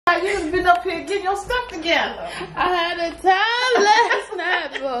You've been up here getting your stuff together. I had a time last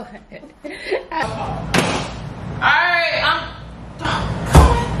night, boy. Alright, I'm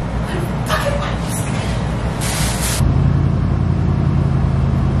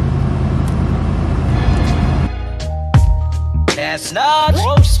That's not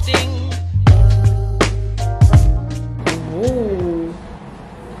roasting. Ooh.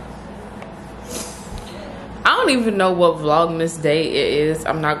 I don't even know what Vlogmas Day it is.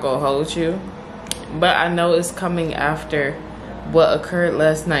 I'm not gonna hold you, but I know it's coming after what occurred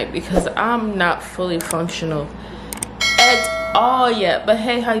last night because I'm not fully functional at all yet. But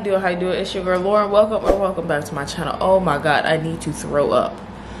hey, how you doing? How you doing? It's your girl Lauren. Welcome back to my channel. Oh my god, I need to throw up.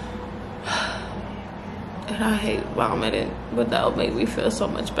 And I hate vomiting, but that'll make me feel so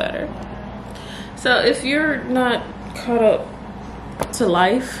much better. So if you're not caught up to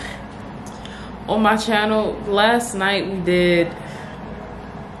life on my channel, last night we did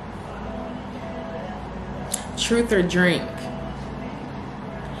truth or drink,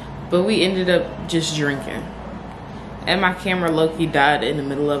 but we ended up just drinking, and my camera low-key died in the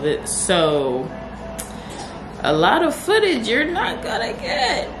middle of it, so a lot of footage you're not gonna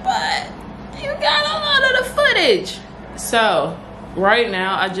get, but you got a lot of the footage. So right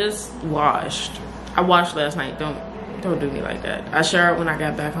now I just washed. I washed last night. Don't do me like that. I showered when I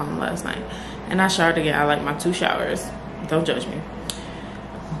got back home last night, and I showered again. I like my 2 showers. Don't judge me.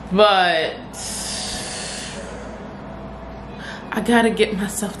 But I gotta get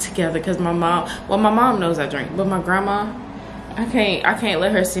myself together because my mom knows I drink, but my grandma, I can't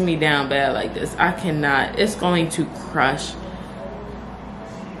let her see me down bad like this. I cannot. It's going to crush.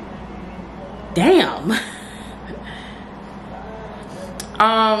 Damn.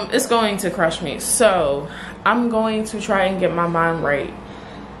 It's going to crush me. So I'm going to try and get my mind right.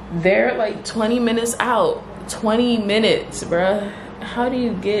 They're like 20 minutes out. 20 minutes, bruh. How do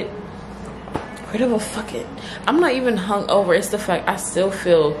you get rid of a fucking... I'm not even hungover. It's the fact I still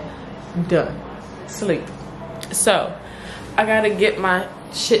feel done. Sleep. So I gotta get my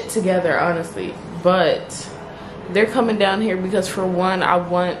shit together, honestly. But they're coming down here because, for one, I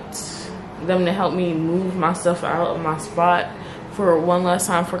want them to help me move myself out of my spot for one last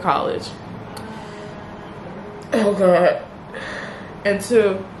time for college. Oh god. And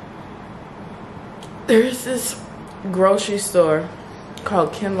 2, there's this grocery store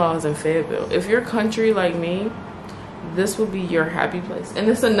called Kinlaw's in Fayetteville. If you're country like me, this will be your happy place. And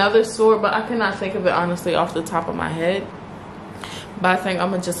it's another store, but I cannot think of it honestly off the top of my head. But I think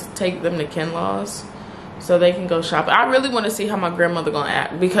I'm gonna just take them to Kinlaw's so they can go shopping. I really want to see how my grandmother gonna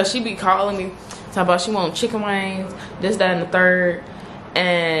act, because she be calling me talking about she want chicken wings, this, that, and the third.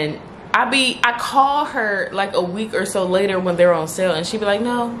 And I call her like a week or so later when they're on sale, and she be like,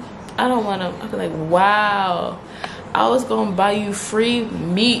 no, I don't want them. I be like, wow, I was gonna buy you free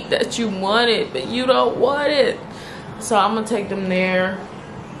meat that you wanted, but you don't want it. So I'm gonna take them there.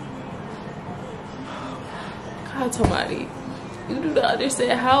 God, somebody, you do not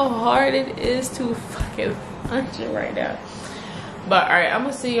understand how hard it is to fucking function right now. But all right, I'm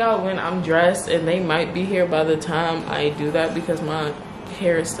gonna see y'all when I'm dressed, and they might be here by the time I do that because my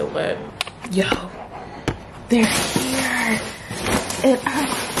hair is still wet. Yo, they're here, and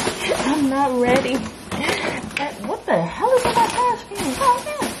I'm not ready. What the hell is in my trash can? Oh,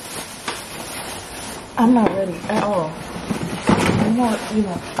 I'm not ready at all. You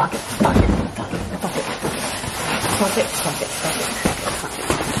know, fuck it.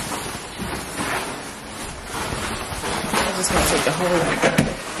 I'm just gonna take the whole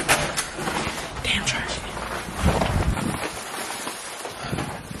damn trash can.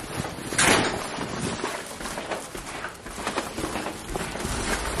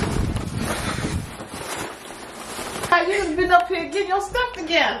 You've been up here getting your stuff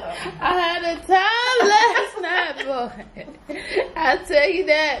together. I had a time last night, boy. I tell you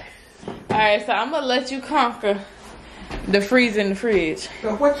that. All right, so I'm gonna let you conquer the freezer and the fridge.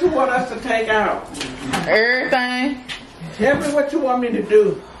 So what you want us to take out? Everything. Tell me what you want me to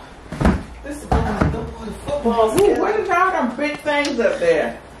do. This is the football. What is all them big things up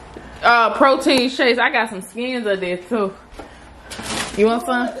there? Protein shakes. I got some skins up there too. You want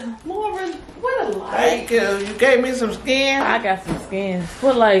some? Lauren, what a life. Thank you. You gave me some skin? I got some skins.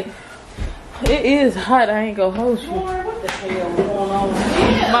 But like, it is hot. I ain't gonna hold you. Lauren, what the hell going on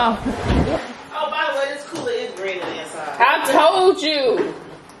here? Mom. Oh, by the way, this cooler is green on the inside. I told you.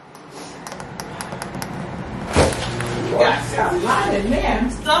 You got a lot in there.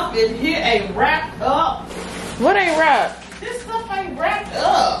 Stuff in here ain't wrapped up. What ain't wrapped? This stuff ain't wrapped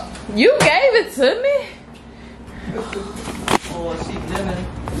up. You gave it to me. Oh, she living.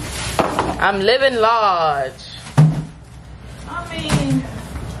 I'm living large. I mean,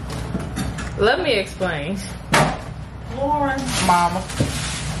 Let me explain. Lauren, mama.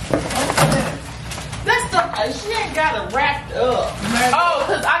 That stuff, she ain't got it wrapped up. Oh,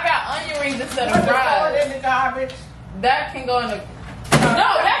 because I got onion rings instead of Throw fries. it in the garbage. That can go in the...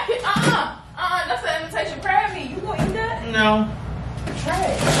 No, that can... that's an imitation crab meat. You gonna eat that? No.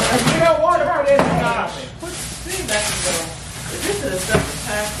 Trash. If you don't want it, throw it in the garbage. See, that can go. This is a separate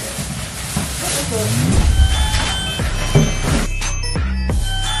packet. What is this?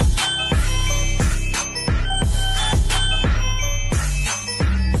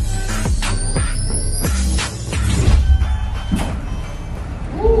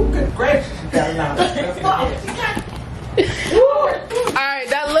 Good gracious, you got a lot of stuff. Alright,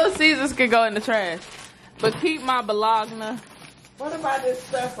 that Little Caesars can go in the trash. But keep my bologna. What about this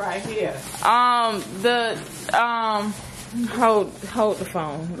stuff right here? Hold the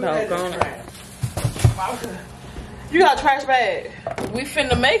phone. No, go on. You got a trash bag? We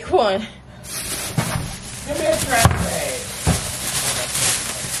finna make one. Give me a trash bag.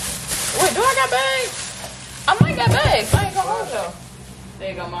 Wait, do I got bags? I might got bags. I ain't gonna hold y'all. There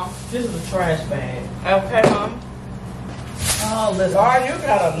you go, Mom. This is a trash bag. Okay, Mom. Oh, listen. Oh, you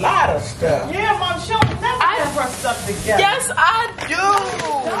got a lot of stuff. Yeah, Mom, she'll never get her stuff together. Yes, I do.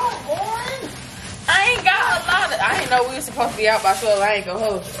 Don't, boy. I ain't got a lot of... I ain't know we were supposed to be out by 12. I ain't gonna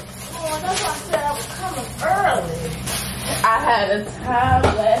hold you. Oh, that's why I said I was coming early. I had a time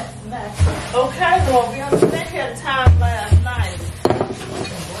last night. Okay, well, we understand you had a time last night.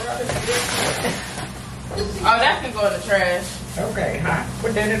 Oh, that can go in the trash. Okay, huh?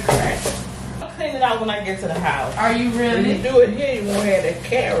 Put that in the trash. I'll clean it out when I get to the house. Are you When really? you do it here, you won't have to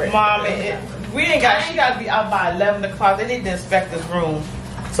carry it. Mom, we ain't got, she got to be out by 11 o'clock. They need to inspect this room.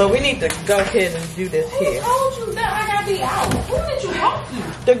 So we need to go ahead and do this Who here. told you that I gotta be out? Who did you talk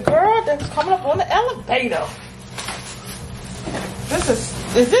to? The girl that's coming up on the elevator.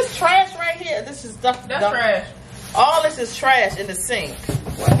 Is this trash right here? This is stuff. That's trash. All this is trash in the sink.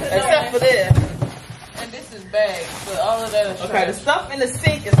 Except for this. And this is bags, but all of that is trash. Okay, the stuff in the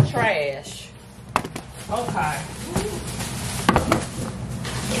sink is trash. Okay.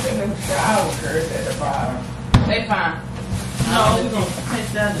 Look at them shower curtains at the bottom. They fine. No, we're going to take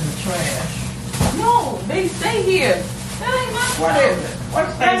that in the trash. No, they stay here. That ain't my What is it?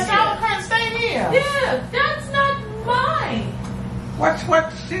 What's that shower curtain stay here? Yeah, that's not mine. What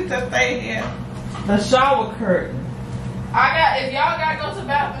shit that stay here? The shower curtain. If y'all gotta go to the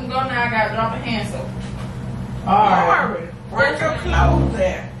bathroom, go now. I gotta drop a hand soap. Alright. Where's your clothes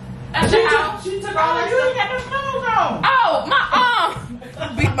at? At the house. She took all you ain't got no clothes on. Oh, my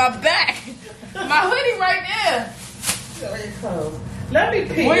arm. Beat my back. My hoodie right there. Where your clothes? Let me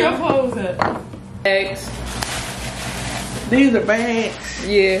pee. Where your clothes at? Bags. These are bags.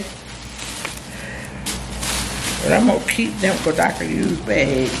 Yeah. But I'm gonna keep them because I can use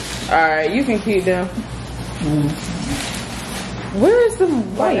bags. Alright, you can keep them. Where is the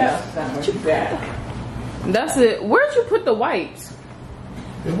wipes? What you got? That's it. Where'd you put the wipes?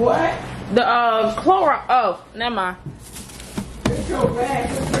 The what? The Clorox. Oh, never mind. It's your bag.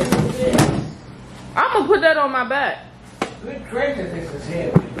 I'm gonna put that on my back. Good gracious, this is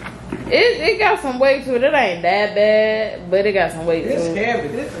heavy. It got some weight to it. It ain't that bad, but it got some weight to It's it. heavy.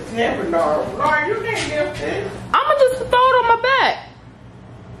 This is heavy, Laura. Laura, you can't lift this. I'ma just throw it on my back.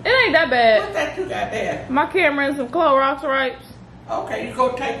 It ain't that bad. What's that you got there? My camera and some Clorox wipes. Okay, you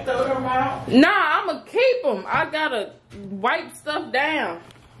gonna throw them out? Nah, I'ma keep them. I gotta wipe stuff down.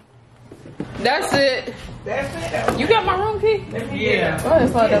 That's it. That's it. You got my room key? Yeah. Go ahead,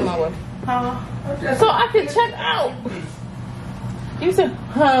 slide that my way. Huh? So I can check out. You said,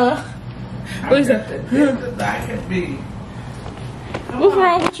 huh? What is that? This is I can be. What's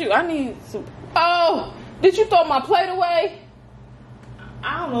wrong with you? I need some. Oh, did you throw my plate away?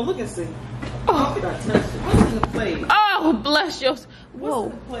 I don't know. Look and see. Oh, Did I touch it? What's in the plate? oh bless you. Whoa,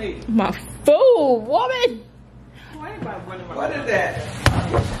 What's in the plate? my food, woman. What is that?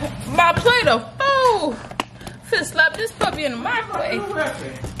 My plate of food. Finna slap this puppy in the microwave.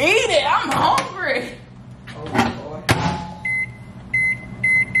 Eat it. I'm hungry. Oh, boy.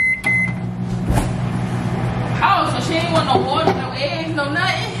 Oh, so she ain't want no water, no eggs, no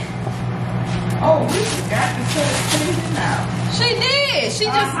nothing? Oh, we forgot to put the chicken out. She did. She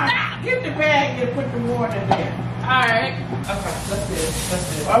just stopped. Get the bag and put the water there. Alright. Okay, let's do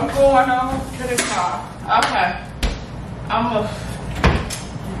it. I'm going on to the car. Okay. I'm gonna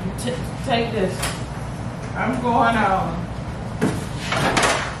take this. I'm going on.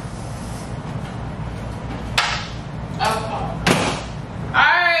 Okay.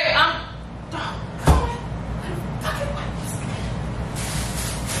 Alright,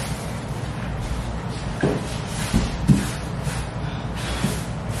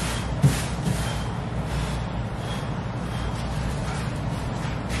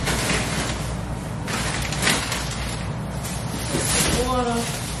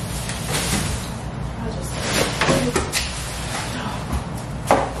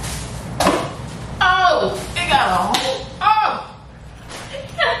 got a whole. Oh!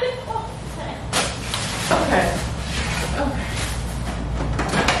 Okay. Okay.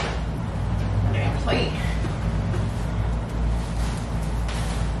 Damn plate.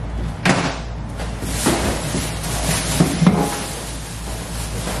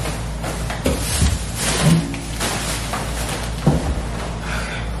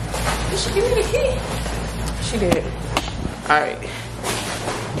 Did she give me the key? She did. Alright.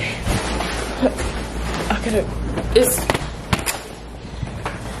 I could've. It's.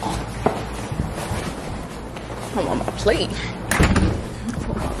 I'm on my plate.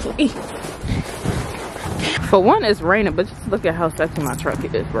 For one, it's raining, but just look at how sexy my truck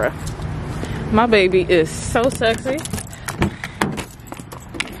is, bruh. My baby is so sexy.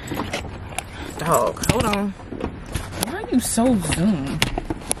 Dog, hold on. Why are you so zoomed?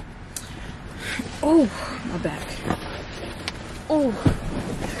 Oh, my back. Oh,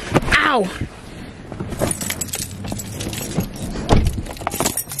 ow.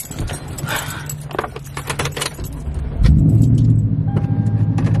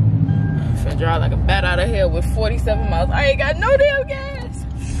 Drive like a bat out of hell with 47 miles. I ain't got no damn gas.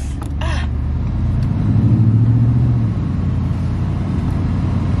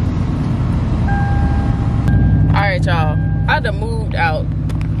 Alright, y'all. I done moved out.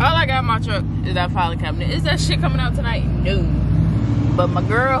 All I got in my truck is that filing cabinet. Is that shit coming out tonight? No. But my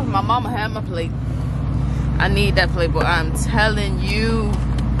girl, my mama had my plate. I need that plate, boy. I'm telling you.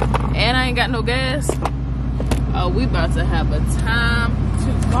 And I ain't got no gas. Oh, we about to have a time.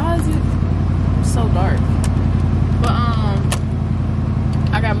 Why is it so dark? But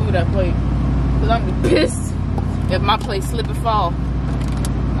I gotta move that plate because I'm gonna be pissed if my plate slip and fall.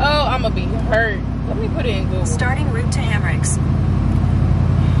 Oh, I'm gonna be hurt. Let me put it in Google. Starting route to Hammocks.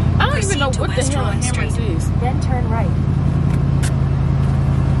 I don't even know what the hell a Hammocks is. Then turn right.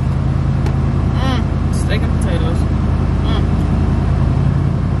 Steak and potatoes.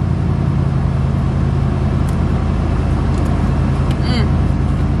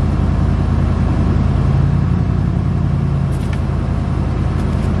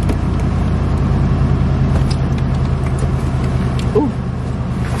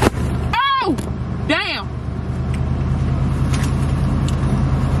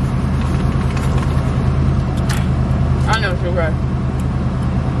 Okay.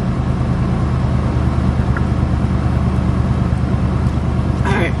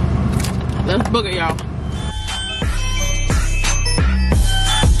 Alright. Let's book it, y'all.